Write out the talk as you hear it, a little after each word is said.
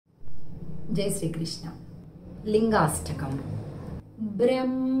जय श्री कृष्ण। लिंगाष्टकम।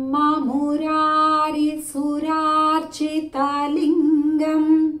 ब्रह्मा मुरारी सुरार्चित लिंगम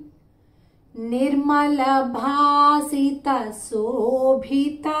निर्मल भासित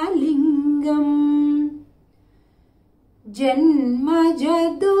शोभित लिंगम जन्म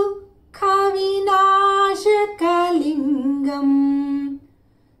दुःख विनाशक लिंगम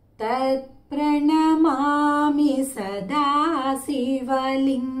तत्प्रणमामि सदा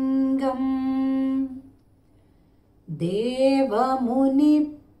शिवलिंगम देवमुनि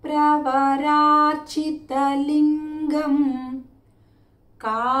प्रवरार्चित लिंगम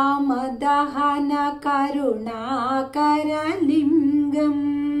कामदहन करुणाकर लिंगम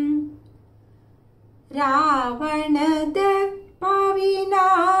रावण दर्प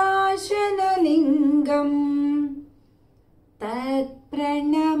विनाशन लिंगम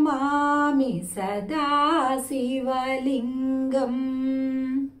तत्प्रणमामि सदा शिवलिंगम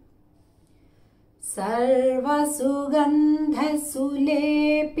सर्वसुगंध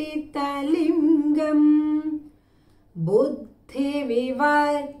सुलेपित लिंगम बुद्धि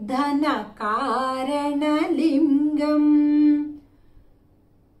विवर्धन कारण लिंगम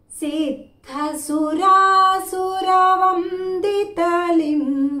सिद्ध सुरासुरवंदित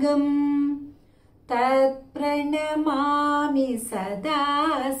लिंगम तत्प्रणमामि सदा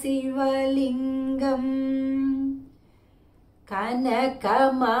शिवलिंगम कनक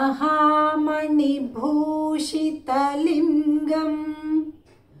महामणिभूषित लिंगम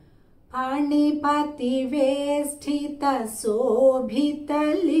फणिपतिवेष्टित शोभित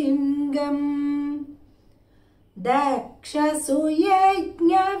लिंगम दक्ष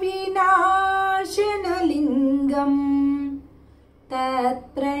सुयज्ञ विनाशन लिंगम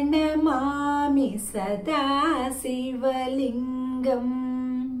तत्प्रणमामि सदा शिवलिंगम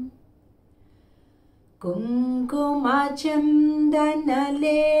कुंकुम चंदन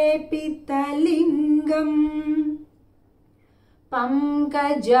लेपित लिंगम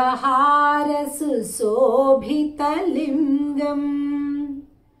पंकजहार सुशोभित लिंगम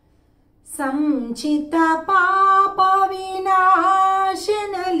संचित पाप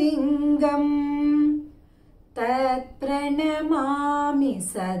विनाशन लिंगम तत्प्रणमामि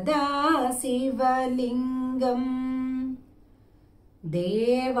सदा शिवलिंगम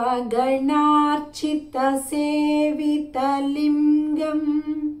देवगणार्चित सेवित लिंगम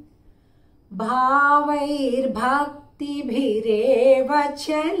भावैर्भक्तिभिरेव च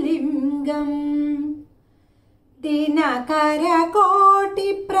लिंगम दिनकर कोटि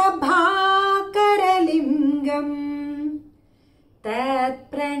प्रभाकर लिंगम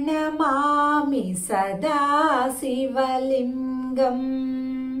तत्प्रणमामि सदा शिवलिंगम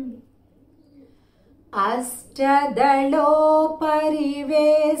अष्टदलोपरिवेष्टित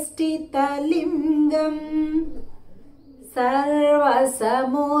लिंगम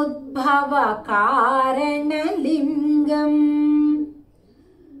सर्वसमुद्भव कारण लिंगम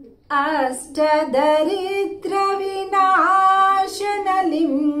अष्टदरिद्र विनाशन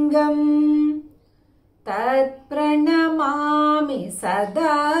लिंगम तत्प्रणमामि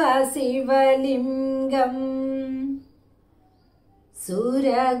सदा शिवलिंगम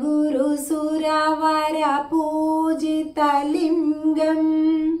सुरगुरु सुरवर पूजित लिंगम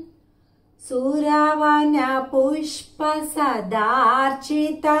सुरवन पुष्प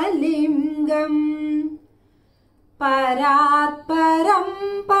सदार्चित लिंगम परात्परं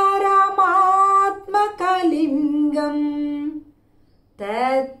परमात्मक लिंगम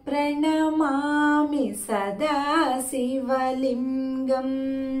तत्प्रणमामि सदा शिवलिंगम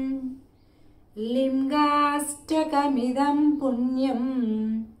लिंगाष्टकमिदं पुण्यं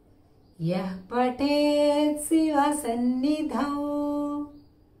यः पठेत् शिवसन्निधौ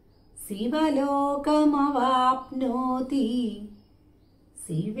शिवलोकमवाप्नोति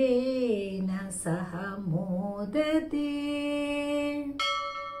शिवेन सह मोदते।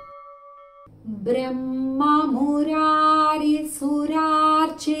 ब्रह्मा मुरारी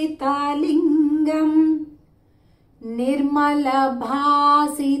सुरार्चित लिंगम निर्मल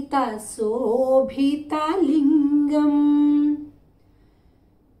भासित शोभित लिंगम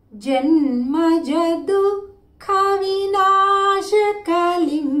जन्म दुःख विनाशक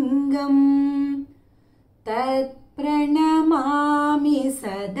लिंगम तत्प्रणमामि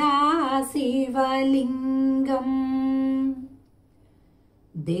सदा शिवलिंगम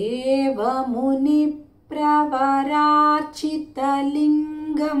देवमुनि प्रवरार्चित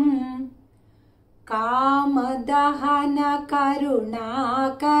लिंगम कामदहन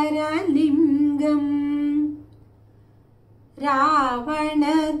करुणाकर लिंगम रावण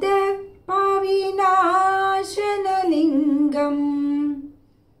दर्प विनाशन लिंगम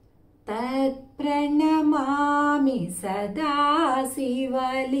तत् तत्प्रणमामि सदा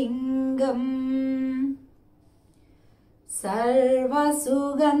शिवलिङ्गम्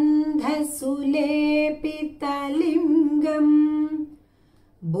सर्वसुगन्धसुलेपितलिङ्गम्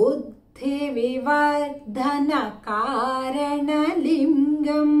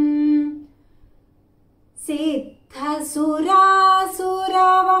बुद्धिविवर्धनकारणलिङ्गम्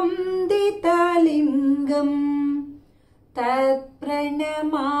सिद्धसुरासुरवन्दितलिङ्गम्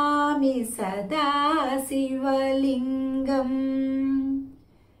तत्प्रणमामि सदा शिवलिङ्गम्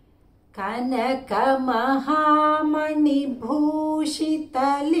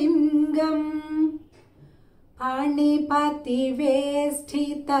कनकमहामणिभूषितलिङ्गम्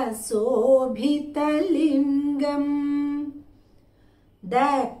फणिपतिवेष्टितशोभितलिङ्गम्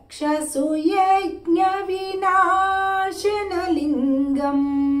दक्षसुयज्ञविनाशनलिङ्गम्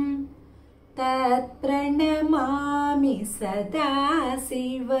तत्प्रणमामि सदा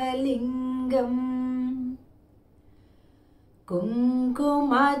शिवलिङ्गम्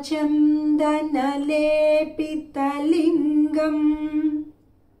कुङ्कुमचन्दनलेपितलिङ्गम्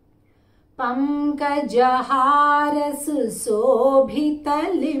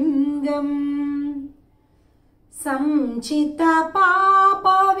पङ्कजहारसुशोभितलिङ्गम्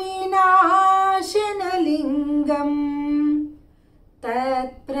संचितपापविनाशनलिङ्गम्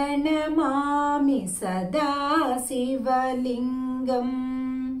तत्प्रणमामि सदा शिवलिङ्गम्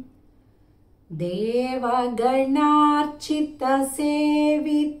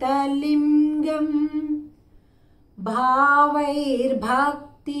देवगणार्चितसेवितलिङ्गम् भावैर्भक्तिभिरेव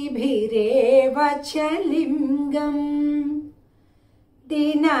च लिङ्गम्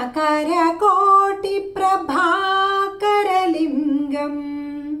दिनकरकोटिप्रभाकरलिङ्गम्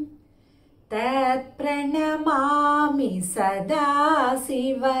तत्प्रणमामि सदा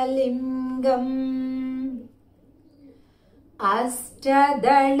शिवलिङ्गम्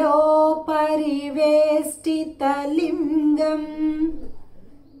अष्टदलोपरिवेष्टितलिङ्गम्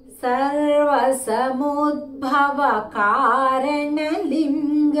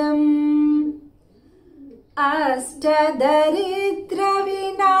सर्वसमुद्भवकारणलिङ्गम्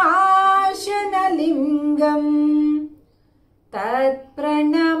अष्टदरिद्रविनाशनलिङ्गम् तत्प्रणमामि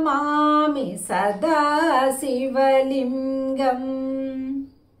सदा शिवलिङ्गम्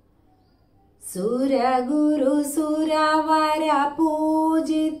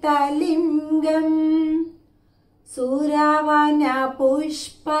सुरगुरुसुरवरपूजितलिङ्गम्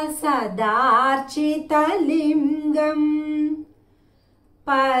सुरवनपुष्पसदार्चितलिङ्गम्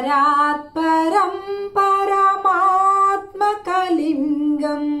परात्परं परमात्मकलिङ्गम्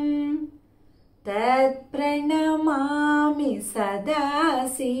तत्प्रणमामि सदा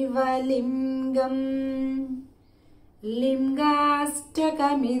शिवलिङ्गम् लिङ्गाष्टकमिदं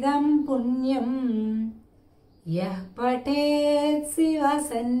पुण्यं यः पठेत्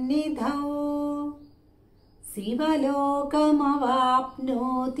शिवसन्निधौ शिवलोकमवाप्नोति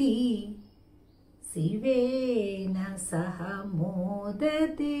शिवेन सह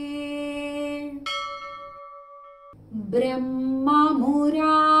मोदते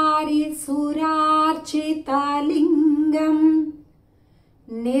ब्रह्ममुरारिसुरार्चितलिङ्गम्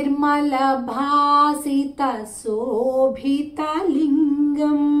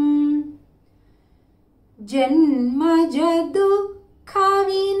निर्मलभासितशोभितलिङ्गम्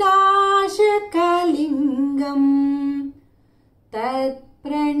जन्मजदुःखविनाशकलिङ्गम् तत्प्रणमामि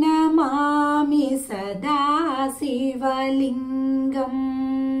सदा शिवलिङ्गम्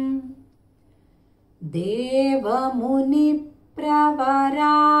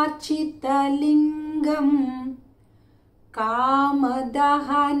देवमुनिप्रवरार्चितलिङ्गम्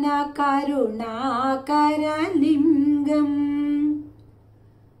कामदहनकरुणाकरलिङ्गम्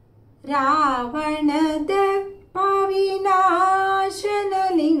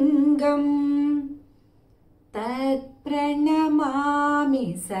रावणदर्पविनाशनलिङ्गम् तत्प्रणमामि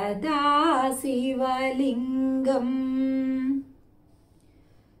सदा शिवलिङ्गम्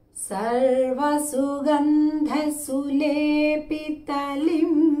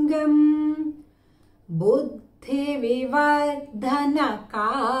सर्वसुगन्धसुलेपितलिङ्गम्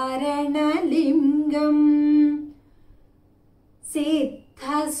बुद्धिविवर्धनकारणलिङ्गम्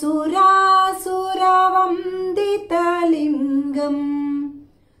सिद्धसुरासुरवन्दितलिङ्गम्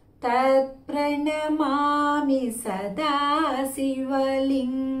तत्प्रणमामि सदा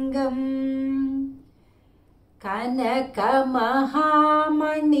शिवलिङ्गम्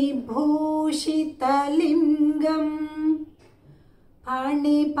कनकमहामणिभूषितलिङ्गम्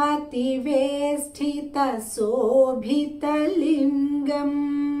फणिपतिवेष्टितशोभितलिङ्गम्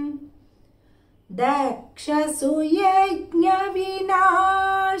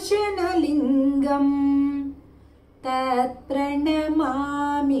दक्षसुयज्ञविनाशनलिङ्गम् तत्प्रणमामि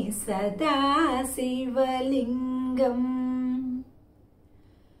सदा शिवलिङ्गम्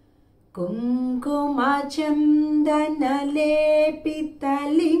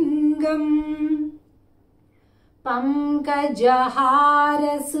कुङ्कुमचन्दनलेपितलिङ्गम्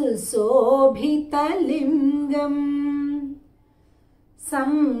पङ्कजहारसुशोभितलिङ्गम्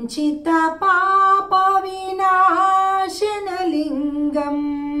संचितपापविनाशनलिङ्गम्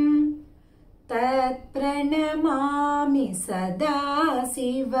तत्प्रणमामि सदा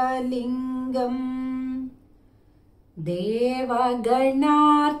शिवलिङ्गम्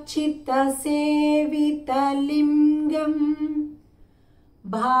देवगणार्चितसेवितलिङ्गम्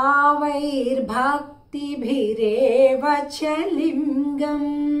भावैर्भक्तिभिरेव च लिङ्गम्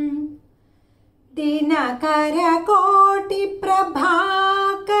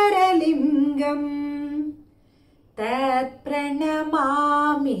दिनकरकोटिप्रभाकरलिङ्गम् तत्प्रणमामि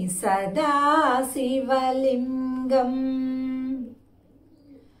सदा शिवलिङ्गम्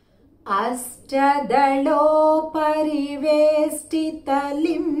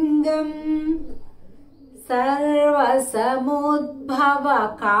अष्टदलोपरिवेष्टितलिङ्गम्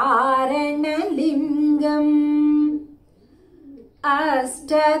सर्वसमुद्भवकारणलिङ्गम्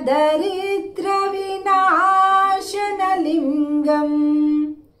अष्टदरिद्रविनाशनलिङ्गम्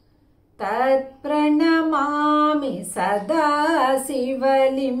तत्प्रणमामि सदा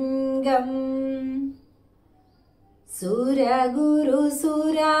शिवलिङ्गम्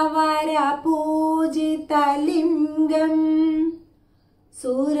सुरगुरुसुरवरपूजितलिङ्गम्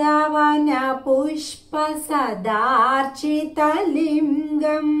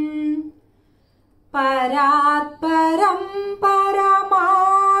सुरवनपुष्पसदार्चितलिङ्गम् परात्परं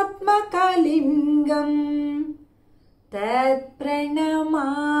परमात्मकलिङ्गम् तत्प्रणमामि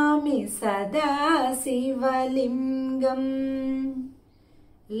सदा शिवलिङ्गम्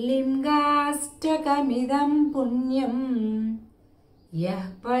लिङ्गाष्टकमिदं पुण्यं यः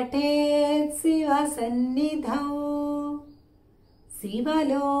पठेत् शिवसन्निधौ शिवलोकमवाप्नोति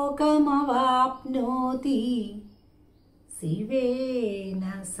शिवेन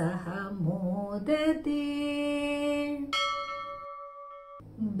सह मोदते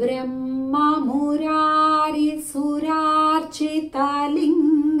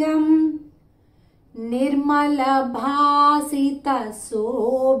ब्रह्ममुरारिसुरार्चितलिङ्गम्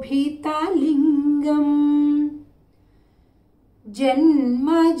निर्मलभासितशोभितलिङ्गम्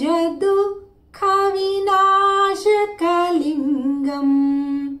जन्मजदुःखविनाशकलिङ्गम्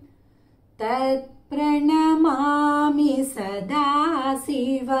तत्प्रणमामि सदा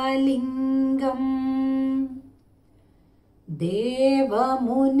शिवलिङ्गम्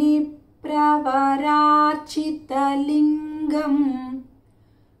देवमुनिप्रवरार्चितलिङ्गम्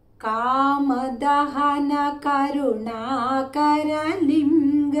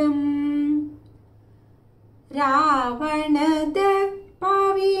कामदहनकरुणाकरलिङ्गम्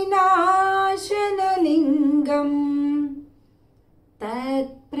रावणदर्पविनाशनलिङ्गम्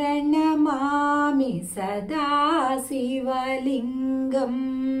तत्प्रणमामि सदा शिवलिङ्गम्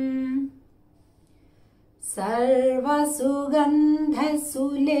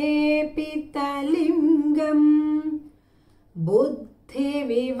सर्वसुगन्धसुलेपितलिङ्गम्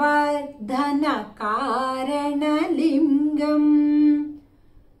बुद्धिविवर्धनकारणलिङ्गम्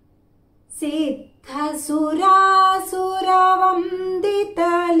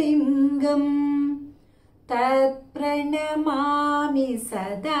सिद्धसुरासुरवन्दितलिङ्गम् तत्प्रणमामि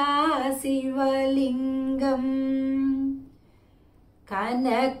सदा शिवलिङ्गम्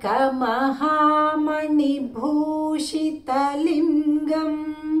कनकमहामणिभूषितलिङ्गम्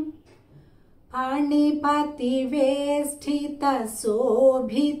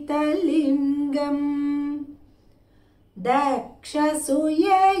फणिपतिवेष्टितशोभितलिङ्गम्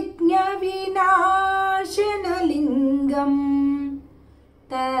दक्षसुयज्ञविनाशनलिङ्गम्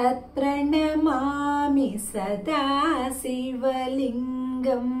तत्प्रणमामि सदा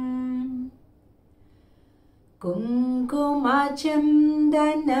शिवलिङ्गम्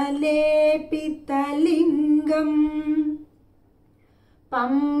कुङ्कुमचन्दनलेपितलिङ्गम्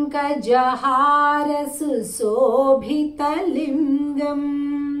पङ्कजहारसुशोभितलिङ्गम्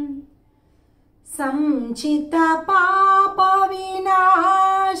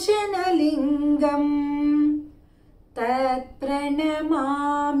संचितपापविनाशनलिङ्गम् तत्प्रणमामि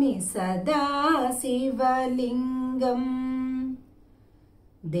सदा शिवलिङ्गम्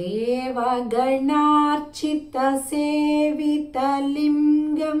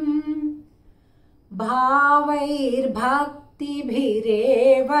देवगणार्चितसेवितलिङ्गम् भावैर्भक्तिभिरेव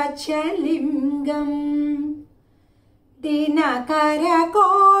च लिङ्गम्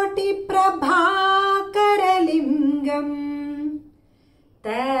दिनकरकोटिप्रभाकरलिङ्गम्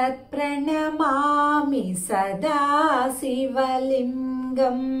तत्प्रणमामि प्रणमामि सदा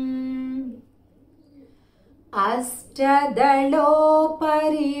शिवलिङ्गम्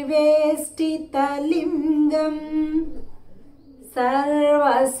अष्टदलोपरिवेष्टितलिङ्गम्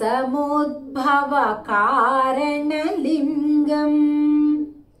सर्वसमुद्भवकारणलिङ्गम्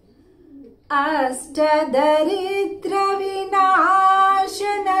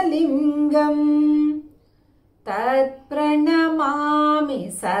अष्टदरिद्रविनाशनलिङ्गम् तत्प्रणमामि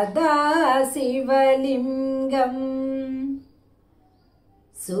सदा शिवलिङ्गम्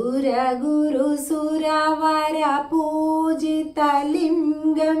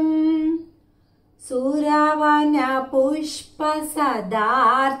सुरगुरुसुरवरपूजितलिङ्गम्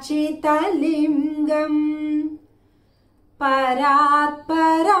सुरवनपुष्पसदार्चितलिङ्गम्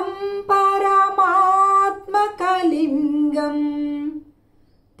परात्परं परमात्मकलिङ्गम्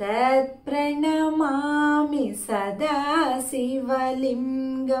तत्प्रणमामि सदा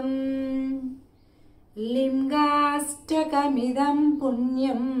शिवलिङ्गम् लिङ्गाष्टकमिदं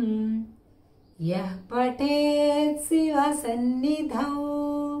पुण्यं यः पठेत् शिवसन्निधौ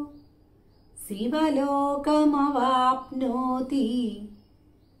शिवलोकमवाप्नोति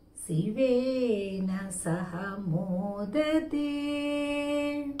शिवेन सह मोदते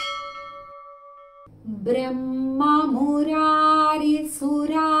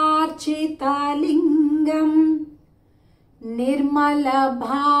ब्रह्ममुरारिसुरार्चितलिङ्गम्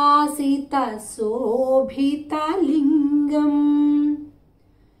निर्मलभासितशोभितलिङ्गम्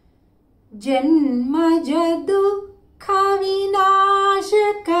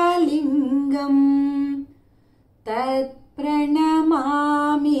जन्मजदुःखविनाशकलिङ्गम् तत्प्रणमामि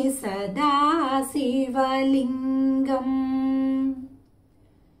सदा शिवलिङ्गम्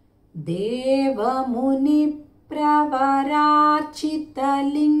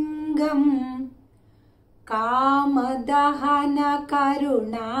देवमुनिप्रवरार्चितलिङ्गम् कामदहन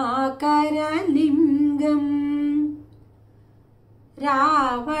करुणाकरलिङ्गम्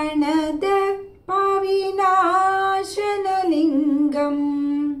रावणदर्पविनाशनलिङ्गम्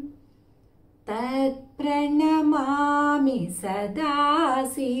तत्प्रणमामि सदा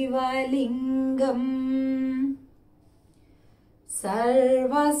शिवलिङ्गम्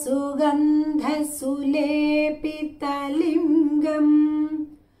सर्वसुगन्धसुलेपितलिङ्गम्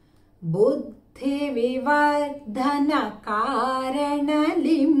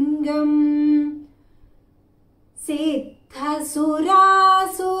बुद्धिविवर्धनकारणलिङ्गम्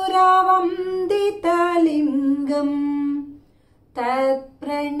सिद्धसुरासुरवन्दितलिङ्गम् तत्प्रणमामि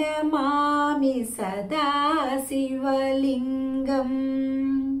सदा शिवलिङ्गम्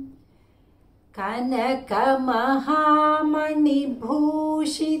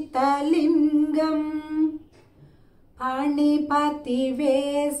कनकमहामणिभूषितलिङ्गम्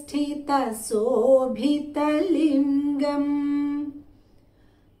फणिपतिवेष्टितशोभितलिङ्गम्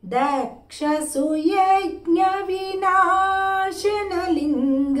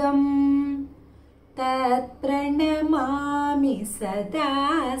दक्षसुयज्ञविनाशनलिङ्गम् तत्प्रणमामि सदा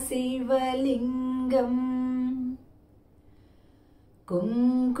शिवलिङ्गम्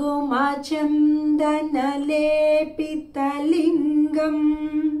कुङ्कुमचन्दनलेपितलिङ्गम्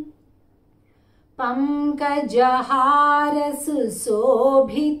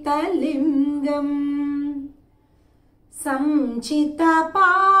पङ्कजहारसुशोभितलिङ्गम्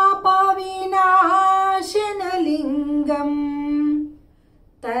संचितपापविनाशनलिङ्गम्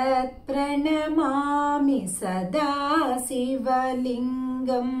तत्प्रणमामि सदा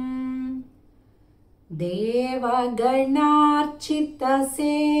शिवलिङ्गम्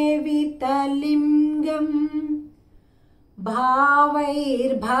देवगणार्चितसेवितलिङ्गम्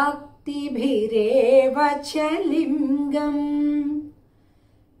भावैर्भक्तिभिरेव च लिङ्गम्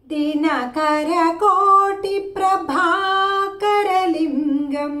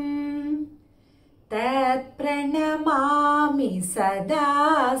दिनकरकोटिप्रभाकरलिङ्गम् तत्प्रणमामि सदा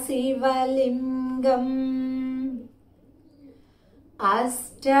शिवलिङ्गम्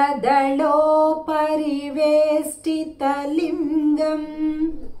अष्टदलोपरिवेष्टितलिङ्गम्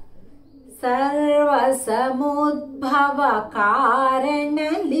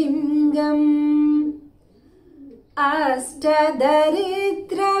सर्वसमुद्भवकारणलिङ्गम्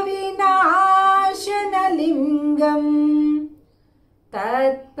अष्टदरिद्रविनाशनलिङ्गम्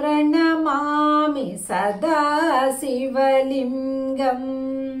तत्प्रणमामि सदा शिवलिङ्गम्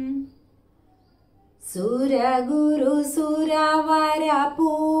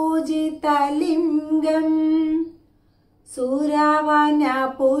सुरगुरुसुरवरपूजितलिङ्गम्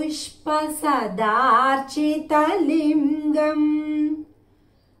सुरवनपुष्पसदार्चितलिङ्गम्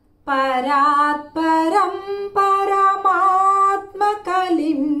परात्परं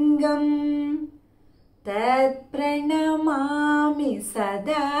परमात्मकलिङ्गम् तत्प्रणमामि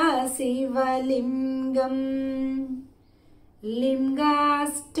सदा शिवलिङ्गम्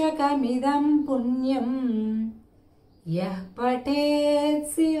लिङ्गाष्टकमिदं पुण्यं यः पठेत्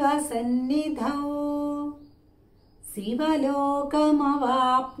शिवसन्निधौ शिवलोकमवाप्नोति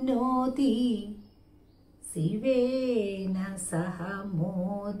शिवेन सह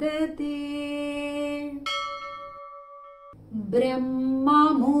मोदते।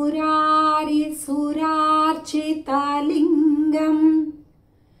 ब्रह्ममुरारिसुरार्चितलिङ्गम्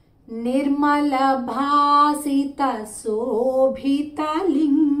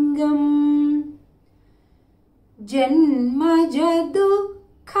निर्मलभासितशोभितलिङ्गम्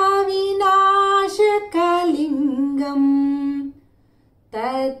जन्मजदुःखविनाशकलिङ्गम्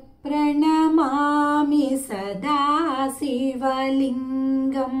तत्प्रणमामि सदा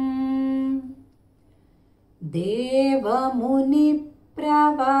शिवलिङ्गम्।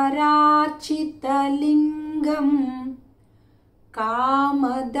 देवमुनिप्रवरार्चितलिङ्गम्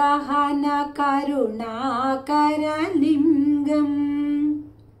कामदहन करुणाकरलिङ्गम्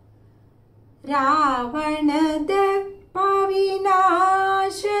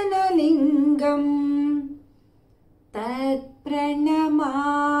रावणदर्पविनाशनलिङ्गम् तत्प्रणमामि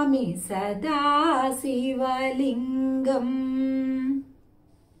सदा शिवलिङ्गम्।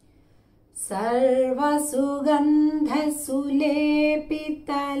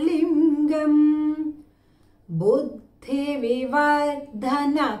 सर्वसुगन्धसुलेपितलिङ्गम्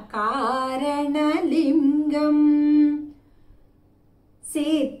बुद्धिविवर्धनकारणलिङ्गम्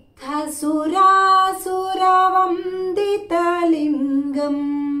सिद्धसुरासुरवन्दितलिङ्गम्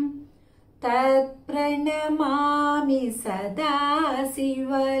तत्प्रणमामि सदा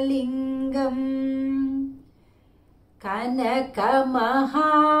शिवलिङ्गम्।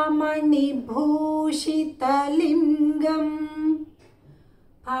 कनकमहामणिभूषितलिङ्गम्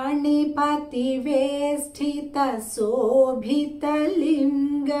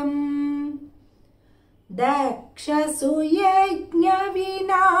फणिपतिवेष्टितशोभितलिङ्गम्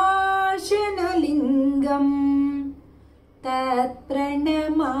दक्षसुयज्ञविनाशनलिङ्गम्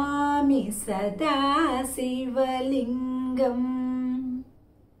तत्प्रणमामि सदा शिवलिङ्गम्।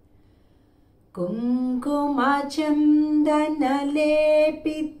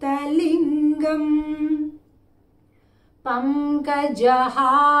 कुङ्कुमचन्दनलेपितलिङ्गम्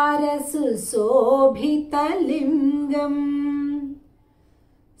पङ्कजहारसुशोभितलिङ्गम्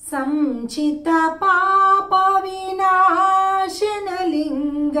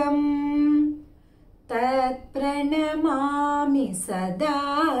संचितपापविनाशनलिङ्गम् तत्प्रणमामि सदा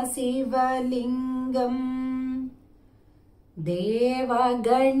शिवलिङ्गम्।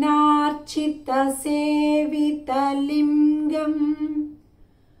 देवगणार्चितसेवितलिङ्गम्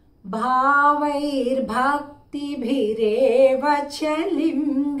भावैर्भक्तिभिरेव च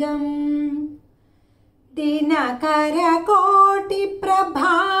लिङ्गम्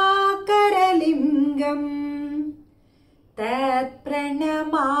दिनकरकोटिप्रभाकरलिङ्गम्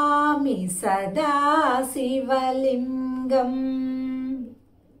तत्प्रणमामि सदा शिवलिङ्गम्।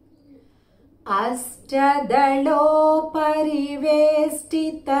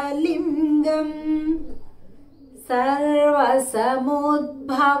 अष्टदलोपरिवेष्टितलिङ्गम्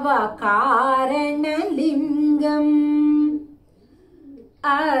सर्वसमुद्भवकारणलिङ्गम्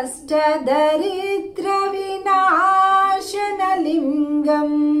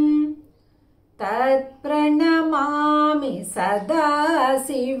अष्टदरिद्रविनाशनलिङ्गम् तत्प्रणमामि सदा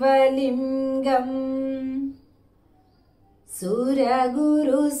शिवलिङ्गम्।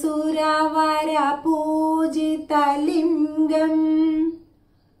 सुरगुरुसुरवरपूजितलिङ्गम्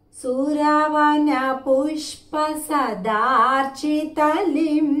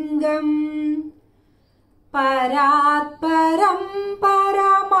सुरवनपुष्पसदार्चितलिङ्गम् परात्परं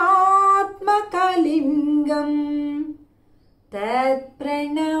परमात्मकलिङ्गम्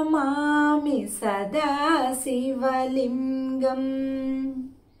तत्प्रणमामि सदा शिवलिङ्गम्।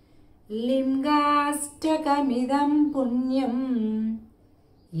 लिङ्गाष्टकमिदं पुण्यं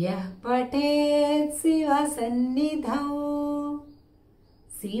यः पठेत् शिवसन्निधौ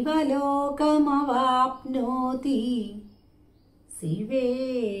शिवलोकमवाप्नोति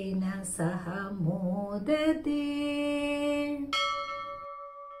शिवेन सह मोदते।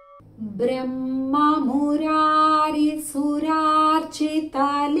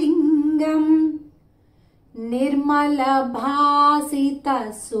 ब्रह्ममुरारिसुरार्चितलिङ्गम्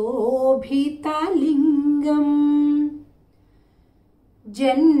निर्मलभासितशोभितलिङ्गम्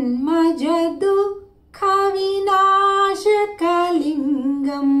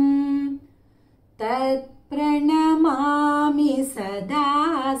जन्मजदुःखविनाशकलिङ्गम् तत्प्रणमामि सदा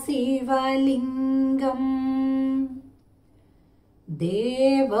शिवलिङ्गम्।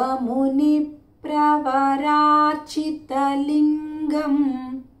 देवमुनिप्रवरार्चितलिङ्गम् प्रवरार्चितलिङ्गम्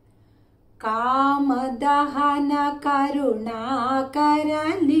कामदहन करुणाकरलिङ्गम्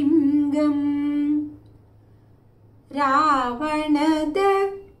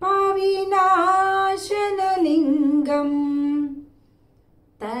रावणदर्पविनाशनलिङ्गम्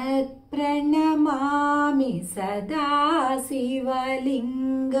तत्प्रणमामि सदा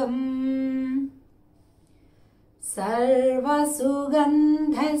शिवलिङ्गम्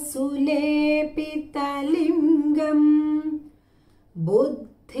सर्वसुगन्धसुलेपितलिङ्गम्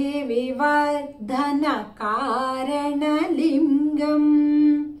बुद्धिविवर्धनकारणलिङ्गम्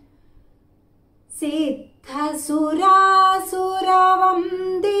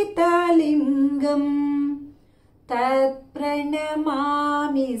सिद्धसुरासुरवन्दितलिङ्गम् तत्प्रणमामि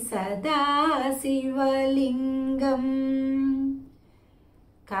सदा शिवलिङ्गम्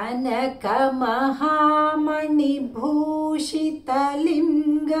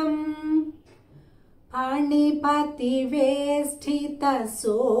कनकमहामणिभूषितलिङ्गम्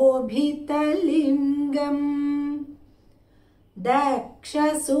फणिपतिवेष्टितशोभितलिङ्गम्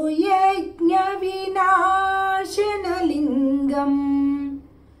दक्षसुयज्ञविनाशनलिङ्गम्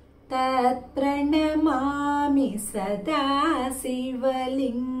तत्प्रणमामि सदा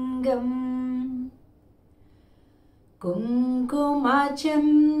शिवलिङ्गम्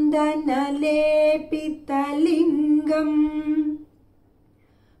कुङ्कुमचन्दनलेपितलिङ्गम्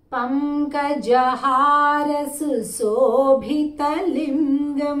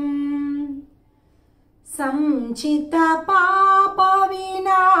पङ्कजहारसुशोभितलिङ्गम्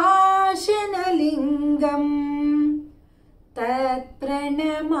संचितपापविनाशनलिङ्गम्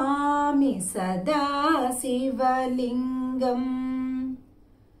तत्प्रणमामि सदा शिवलिङ्गम्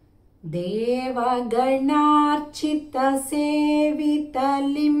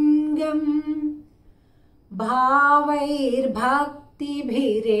देवगणार्चितसेवितलिङ्गम् भावैर्भक्तिभिरेव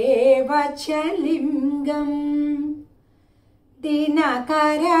च लिङ्गम्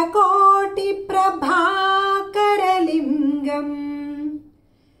दिनकरकोटिप्रभाकरलिङ्गम्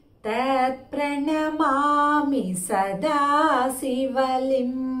तत्प्रणमामि सदा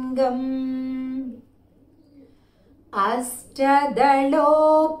शिवलिङ्गम्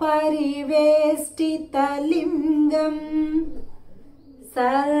अष्टदलोपरिवेष्टितलिङ्गम्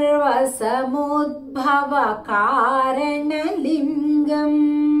सर्वसमुद्भवकारणलिङ्गम्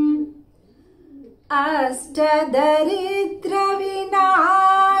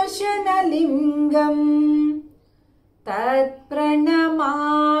अष्टदरिद्रविनाशनलिङ्गम्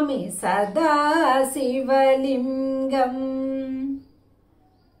तत्प्रणमामि सदा शिवलिङ्गम्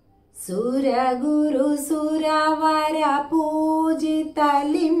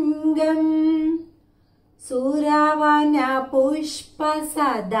सुरगुरुसुरवरपूजितलिङ्गम्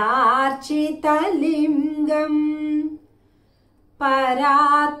सुरवनपुष्पसदार्चितलिङ्गम्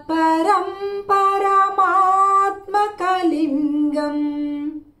परात्परं परमात्मकलिङ्गम्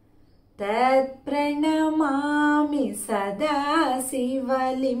तत्प्रणमामि सदा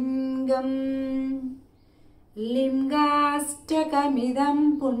शिवलिङ्गम् लिङ्गाष्टकमिदं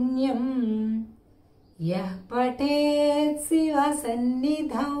पुण्यं यः पठेत्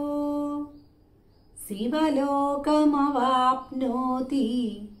शिवसन्निधौ शिवलोकमवाप्नोति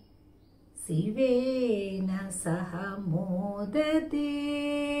शिवेन सह मोदते।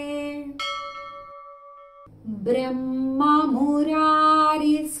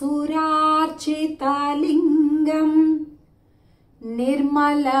 ब्रह्ममुरारिसुरार्चितलिङ्गम्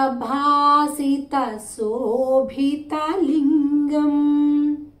निर्मलभासितशोभितलिङ्गम्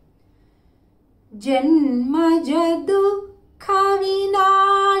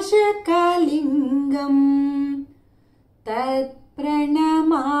जन्मजदुःखविनाशकलिङ्गम् तत्प्रणमामि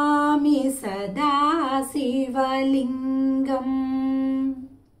सदा शिवलिङ्गम्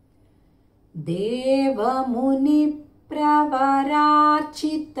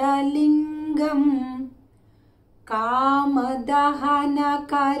देवमुनिप्रवरार्चितलिङ्गम् कामदहन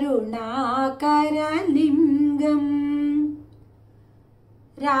करुणाकरलिङ्गम्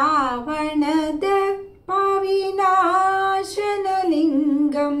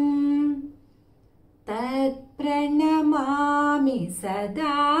रावणदर्पविनाशनलिङ्गम् तत्प्रणमामि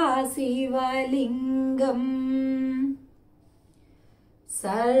सदा शिवलिङ्गम्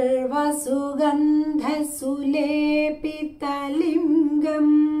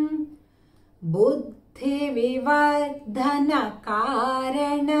सर्वसुगन्धसुलेपितलिङ्गम्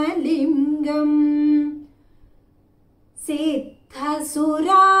बुद्धिविवर्धनकारणलिङ्गम्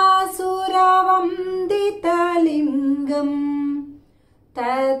सिद्धसुरासुरवन्दितलिङ्गम्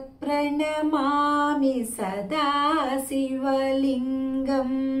तत्प्रणमामि सदा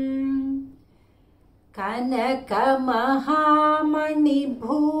शिवलिङ्गम्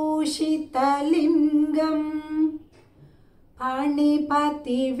कनकमहामणिभूषितलिङ्गम्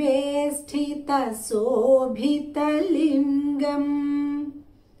फणिपतिवेष्टितशोभितलिङ्गम्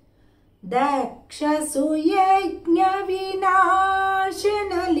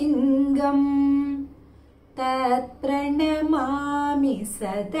दक्षसुयज्ञविनाशनलिङ्गम् तत्प्रणमामि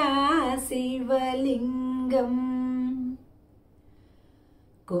सदा शिवलिङ्गम्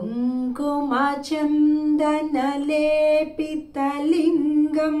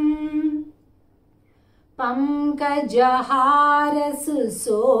कुङ्कुमचन्दनलेपितलिङ्गम्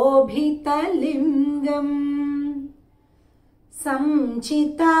पङ्कजहारसुशोभितलिङ्गम्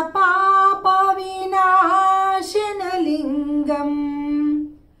संचितपापविनाशनलिङ्गम्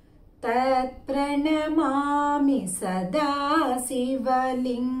तत्प्रणमामि सदा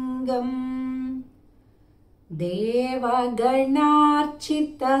शिवलिङ्गम्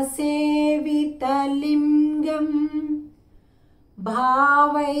देवगणार्चितसेवितलिङ्गम्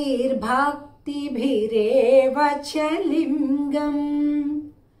भावैर्भक्तिभिरेव च लिङ्गम्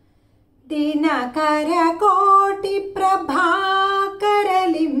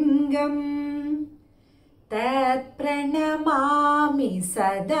दिनकरकोटिप्रभाकरलिङ्गम् तत्प्रणमामि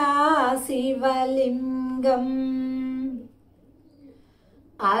सदा शिवलिङ्गम्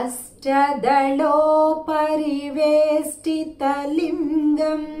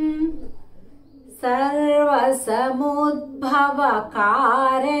अष्टदलोपरिवेष्टितलिङ्गम्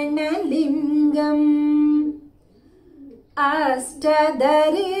सर्वसमुद्भवकारणलिङ्गम्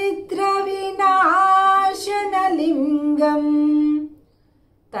अष्टदरिद्रविनाशनलिङ्गम्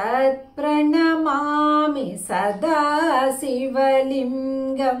तत्प्रणमामि सदा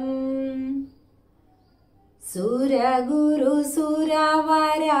शिवलिङ्गम्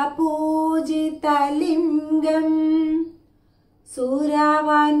सुरगुरुसुरवरपूजितलिङ्गम्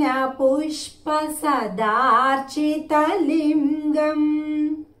सुरवनपुष्पसदार्चितलिङ्गम्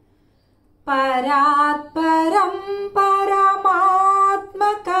परात्परं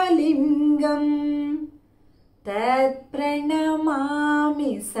परमात्मकलिङ्गम् तत्प्रणमामि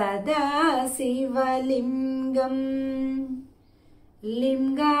सदा शिवलिङ्गम्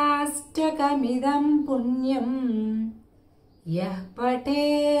लिङ्गाष्टकमिदं पुण्यं यः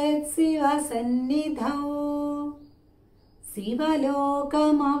पठेत् शिवसन्निधौ शिवलोकमवाप्नोति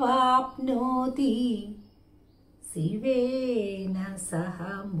शिवेन सह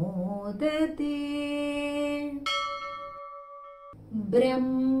मोदते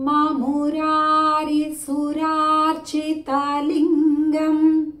ब्रह्ममुरारिसुरार्चितलिङ्गम्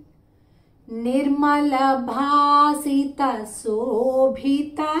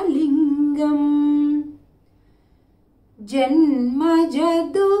निर्मलभासितशोभितलिङ्गम्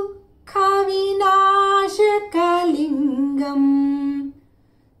जन्मजदुःखविनाशकलिङ्गम्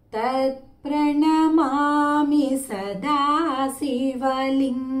तत्प्रणमामि सदा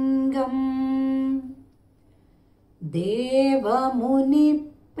शिवलिङ्गम्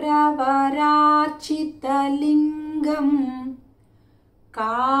देवमुनिप्रवरार्चितलिङ्गम्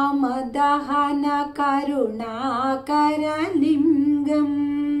कामदहनकरुणाकरलिङ्गम्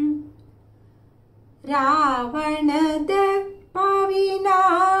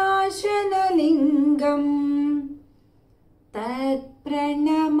रावणदर्पविनाशनलिङ्गम् तत्प्रणमामि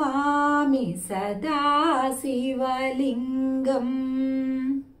सदा शिवलिङ्गम्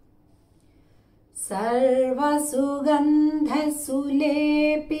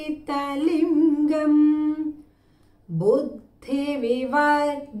सर्वसुगन्धसुलेपितलिङ्गम्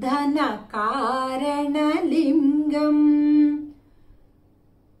बुद्धिविवर्धनकारणलिङ्गम्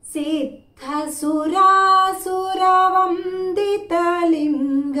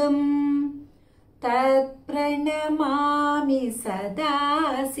सिद्धसुरासुरवन्दितलिङ्गम् तत्प्रणमामि सदा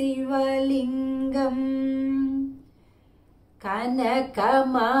शिवलिङ्गम्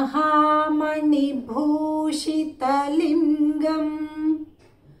कनकमहामणिभूषितलिङ्गम्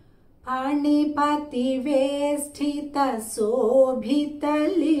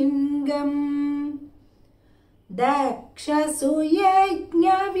फणिपतिवेष्टितशोभितलिङ्गम्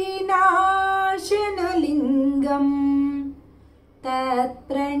दक्षसुयज्ञविनाशनलिङ्गम् तत्प्रणमामि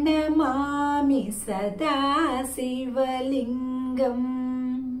सदा शिवलिङ्गम्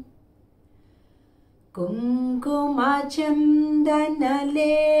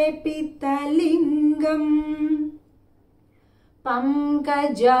कुङ्कुमचन्दनलेपितलिङ्गम्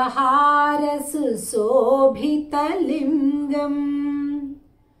पङ्कजहारसुशोभितलिङ्गम्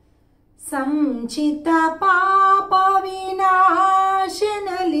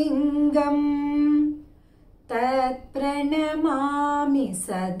संचितपापविनाशनलिङ्गम् तत्प्रणमामि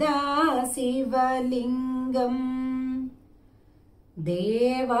सदा शिवलिङ्गम्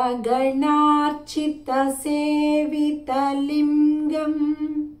देवगणार्चितसेवितलिङ्गं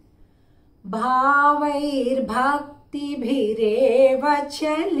भावैर्भक्तिभिरेव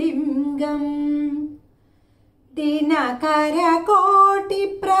च लिङ्गं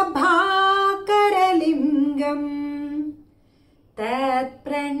दिनकरकोटिप्रभाकरलिङ्गं तत्प्रणमामि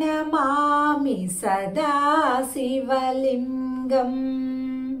सदा शिवलिङ्गम्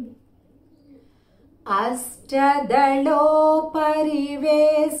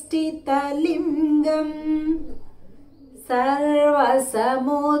अष्टदलोपरिवेष्टितलिङ्गं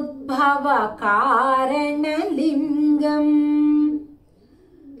सर्वसमुद्भवकारणलिङ्गम्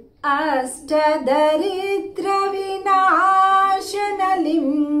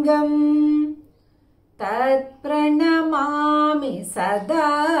अष्टदरिद्रविनाशनलिङ्गं तत्प्रणमामि सदा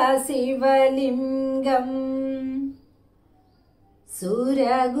शिवलिङ्गम्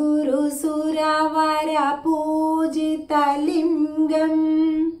सुरगुरुसुरवरपूजितलिङ्गं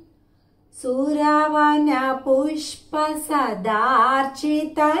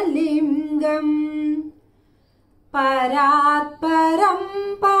सुरवनपुष्पसदार्चितलिङ्गं परात्परं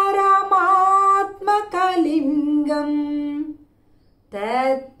परमात्मकलिङ्गं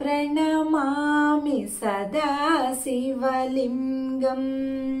तत्प्रणमामि सदा शिवलिङ्गम्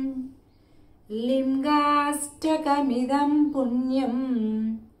लिङ्गाष्टकमिदं पुण्यं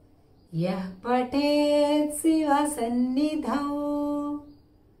यः पठेत् शिवसन्निधौ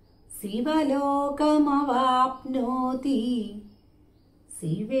शिवलोकमवाप्नोति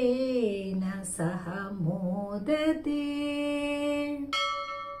शिवेन सह मोदते।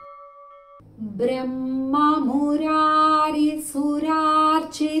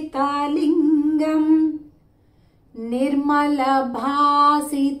 ब्रह्ममुरारिसुरार्चितलिङ्गं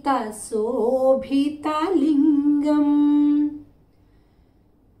निर्मलभासितशोभितलिङ्गं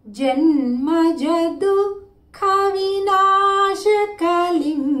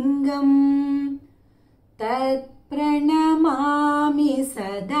जन्मजदुःखविनाशकलिङ्गं तत्प्रणमामि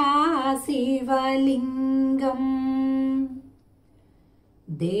सदा शिवलिङ्गम्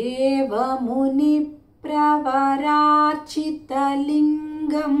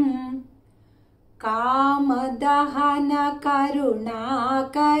देवमुनिप्रवरार्चितलिङ्गं कामदहन करुणाकरलिङ्गं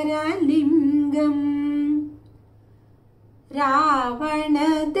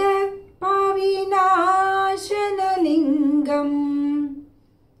रावणदर्पविनाशनलिङ्गं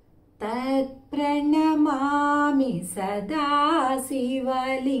तत्प्रणमामि सदा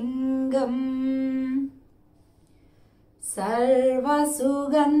शिवलिङ्गम्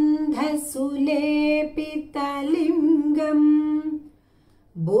सर्वसुगन्धसुलेपितलिङ्गं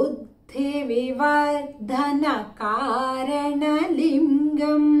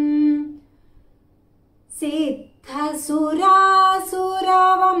बुद्धिविवर्धनकारणलिङ्गं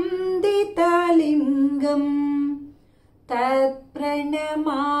सिद्धसुरासुरवन्दितलिङ्गं तत्प्रणमामि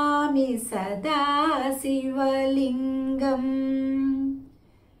सदा शिवलिङ्गम्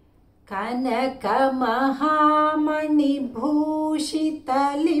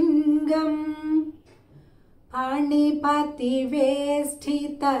कनकमहामणिभूषितलिङ्गं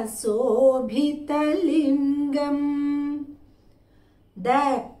फणिपतिवेष्टितशोभितलिङ्गं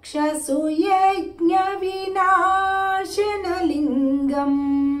दक्षसुयज्ञविनाशनलिङ्गं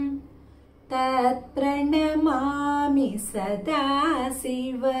तत्प्रणमामि सदा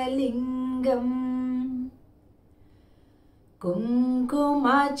शिवलिङ्गम्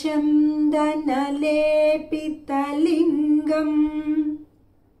कुङ्कुमचन्दनलेपितलिङ्गं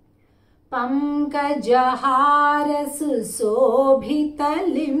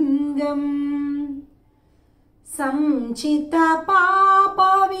पङ्कजहारसुशोभितलिङ्गं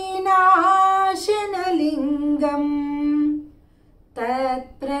संचितपापविनाशनलिङ्गं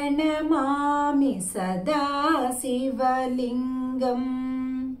तत्प्रणमामि सदा शिवलिङ्गम्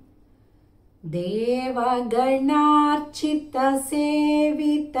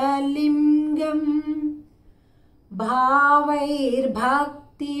देवगणार्चितसेवितलिङ्गं भावैर्भक्तिभिरेव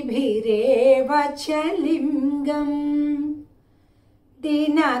च लिङ्गं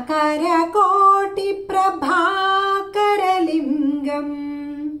दिनकरकोटिप्रभाकरलिङ्गं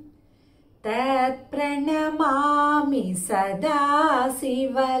तत्प्रणमामि सदा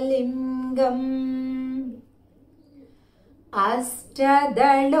शिवलिङ्गम्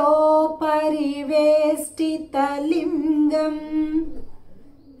अष्टदलोपरिवेष्टितलिङ्गं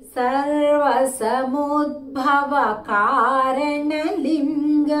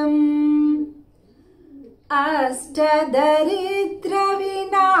सर्वसमुद्भवकारणलिङ्गं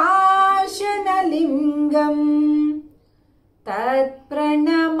अष्टदरिद्रविनाशनलिङ्गं तत्प्रणमामि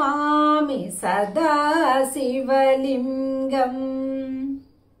सदा शिवलिङ्गम्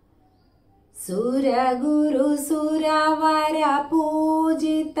सुरगुरु सुरवर पूजितलिङ्गम्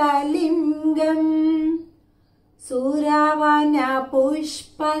सुरवन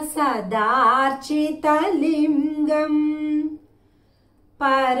पुष्प सदार्चितलिङ्गम्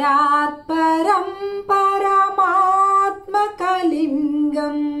परात्परं परमात्मकलिङ्गम्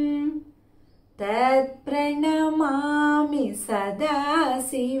तत्प्रणमामि सदा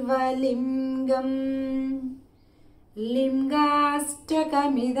शिवलिङ्गम्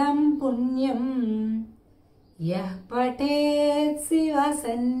लिङ्गाष्टकमिदं पुण्यं यः पठेत्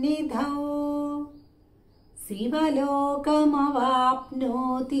शिवसन्निधौ शिवलोकमवाप्नोति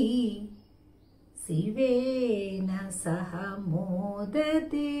शिवेन सह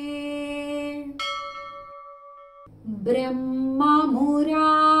मोदते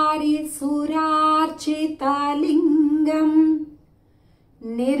ब्रह्ममुरारिसुरार्चितलिङ्गम्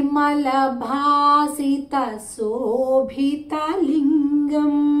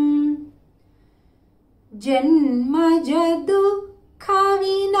निर्मलभासितशोभितलिङ्गम्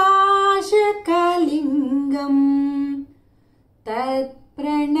जन्मजदुःखविनाशकलिङ्गम् तत्प्रणमामि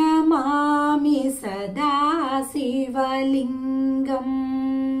सदा शिवलिङ्गम्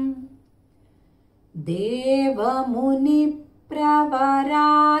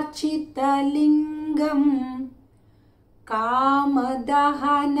देवमुनिप्रवरार्चितलिङ्गम्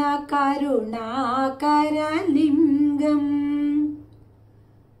कामदहन करुणाकरलिङ्गम्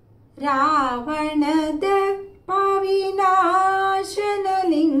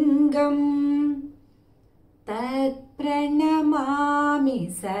रावणदर्पविनाशनलिङ्गम् तत्प्रणमामि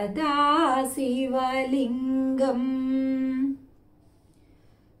सदा शिवलिङ्गम्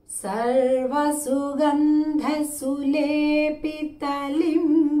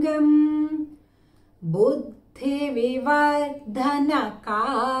सर्वसुगन्धसुलेपितलिङ्गम्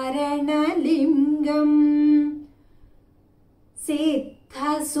बुद्धिविवर्धनकारणलिङ्गम्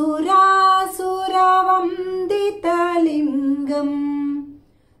सिद्धसुरासुरवन्दितलिङ्गम्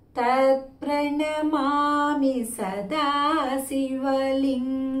तत्प्रणमामि सदा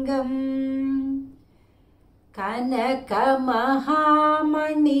शिवलिङ्गम्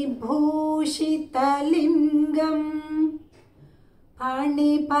कनकमहामणिभूषितलिङ्गम्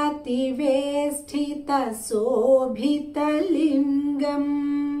फणिपतिवेष्टितशोभितलिङ्गम्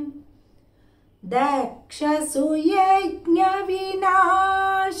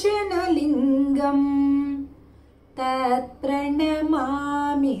दक्षसुयज्ञविनाशनलिङ्गम् तत्प्रणमामि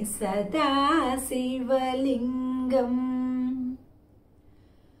सदा शिवलिङ्गम्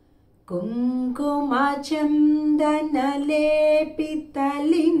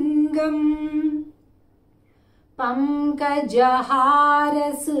कुङ्कुमचन्दनलेपितलिङ्गम्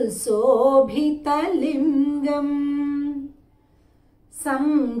पङ्कजहारसुशोभितलिङ्गम्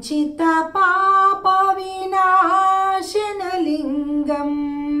संचितपापविनाशनलिङ्गम्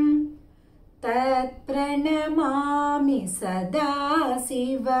तत्प्रणमामि सदा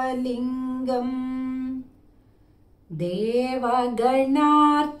शिवलिङ्गम्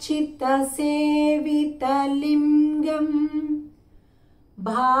देवगणार्चितसेवितलिङ्गम्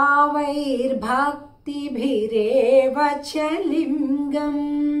भावैर्भक्तिभिरेव च लिङ्गम्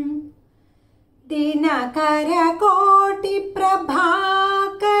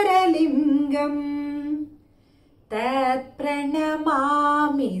दिनकरकोटिप्रभाकरलिङ्गम् तत्प्रणमामि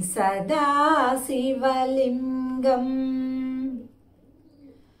सदा शिवलिङ्गम्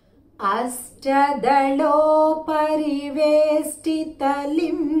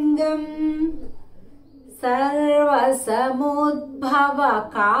अष्टदलोपरिवेष्टितलिङ्गम्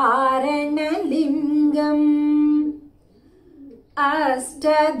सर्वसमुद्भवकारणलिङ्गम्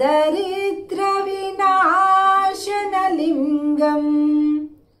अष्टदरिद्रविनाशनलिङ्गम्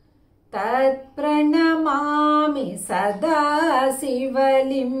तत्प्रणमामि सदा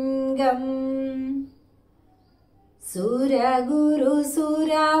शिवलिङ्गम् सुरगुरु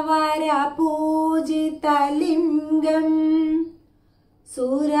सुरवर पूजितलिङ्गम्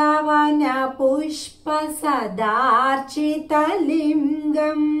सुरवन पुष्प सदार्चितलिङ्गम्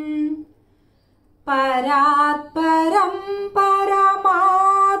परात्परं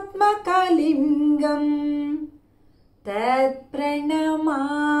परमात्मकलिङ्गम् तत्प्रणमामि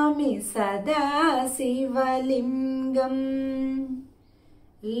सदा शिवलिङ्गम्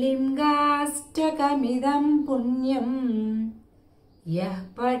लिङ्गाष्टकमिदं पुण्यं यः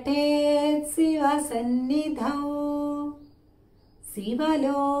पठेत् शिवसन्निधौ शिवलोकमवाप्नोति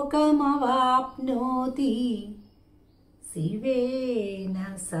शिवेन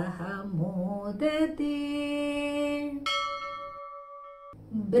सह मोदते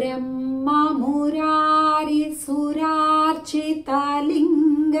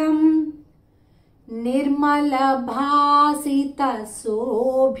ब्रह्ममुरारिसुरार्चितलिङ्गम्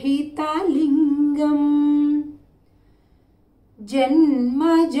निर्मलभासितशोभितलिङ्गम्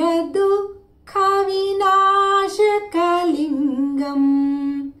जन्मजदुःखविनाशकलिङ्गम्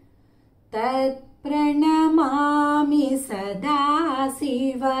तत्प्रणमामि सदा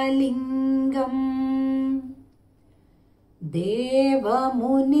शिवलिङ्गम्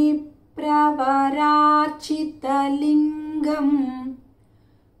देवमुनिप्रवरार्चितलिङ्गम्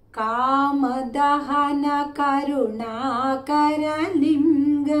कामदहन करुणाकरलिङ्गम्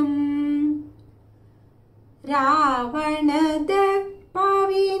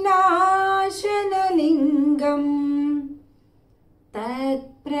रावणदर्पविनाशनलिङ्गम्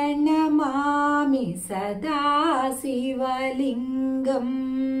तत्प्रणमामि सदा शिवलिङ्गम्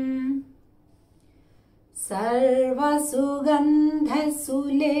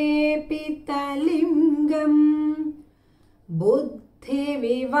सर्वसुगन्धसुलेपितलिङ्गम्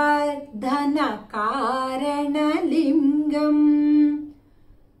बुद्धिविवर्धनकारणलिङ्गम्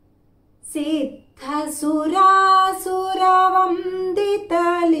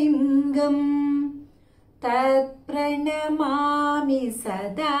सिद्धसुरासुरवन्दितलिङ्गम् तत्प्रणमामि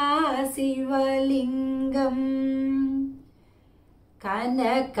सदा शिवलिङ्गम्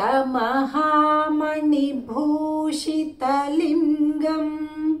कनकमहामणिभूषितलिङ्गम्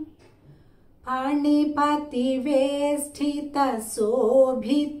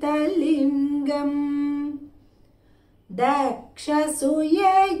फणिपतिवेष्टितशोभितलिङ्गम्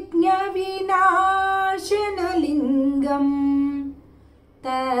दक्षसुयज्ञविनाशनलिङ्गम्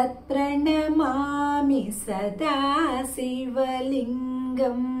तत्प्रणमामि सदा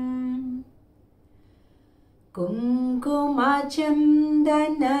शिवलिङ्गम्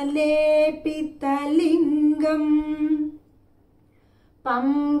कुङ्कुमचन्दनलेपितलिङ्गम्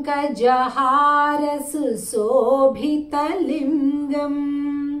पङ्कजहारसुशोभितलिङ्गम्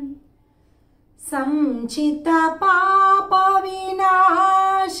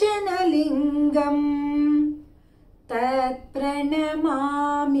संचितपापविनाशनलिङ्गम्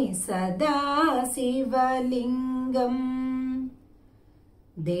तत्प्रणमामि सदा शिवलिङ्गम्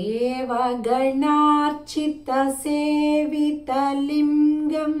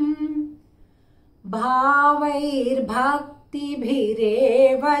देवगणार्चितसेवितलिङ्गम् भावैर्भक्तिभिरेव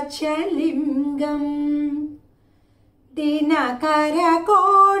च लिङ्गम्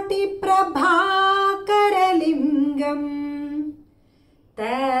दिनकरकोटिप्रभाकरलिङ्गम्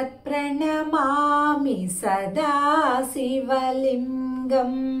तत्प्रणमामि सदा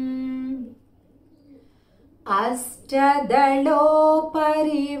शिवलिङ्गम्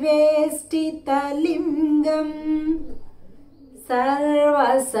अष्टदलोपरिवेष्टितलिङ्गम्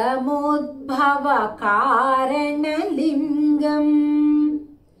सर्वसमुद्भवकारणलिङ्गम्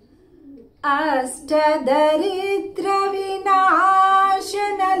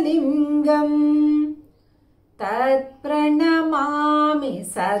अष्टदरिद्रविनाशनलिङ्गम् तत्प्रणमामि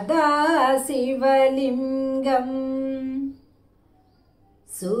सदा शिवलिङ्गम्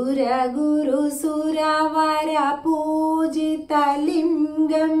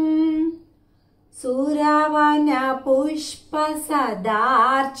सुरगुरुसुरवरपूजितलिङ्गम्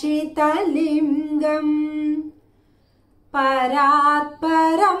सुरवनपुष्पसदार्चितलिङ्गम्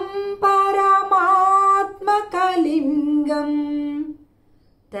परात्परं परमात्मकलिङ्गम्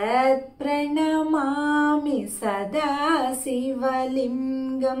तत्प्रणमामि सदा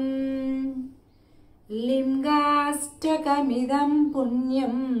शिवलिङ्गम् लिङ्गाष्टकमिदं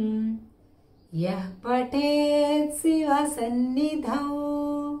पुण्यं यः पठेत् शिवसन्निधौ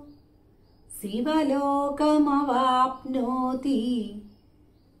शिवलोकमवाप्नोति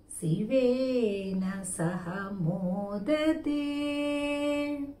शिवेन सह मोदते।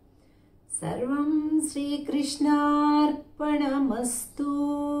 सर्वं श्रीकृष्णार्पणमस्तु।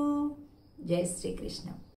 जय श्रीकृष्ण।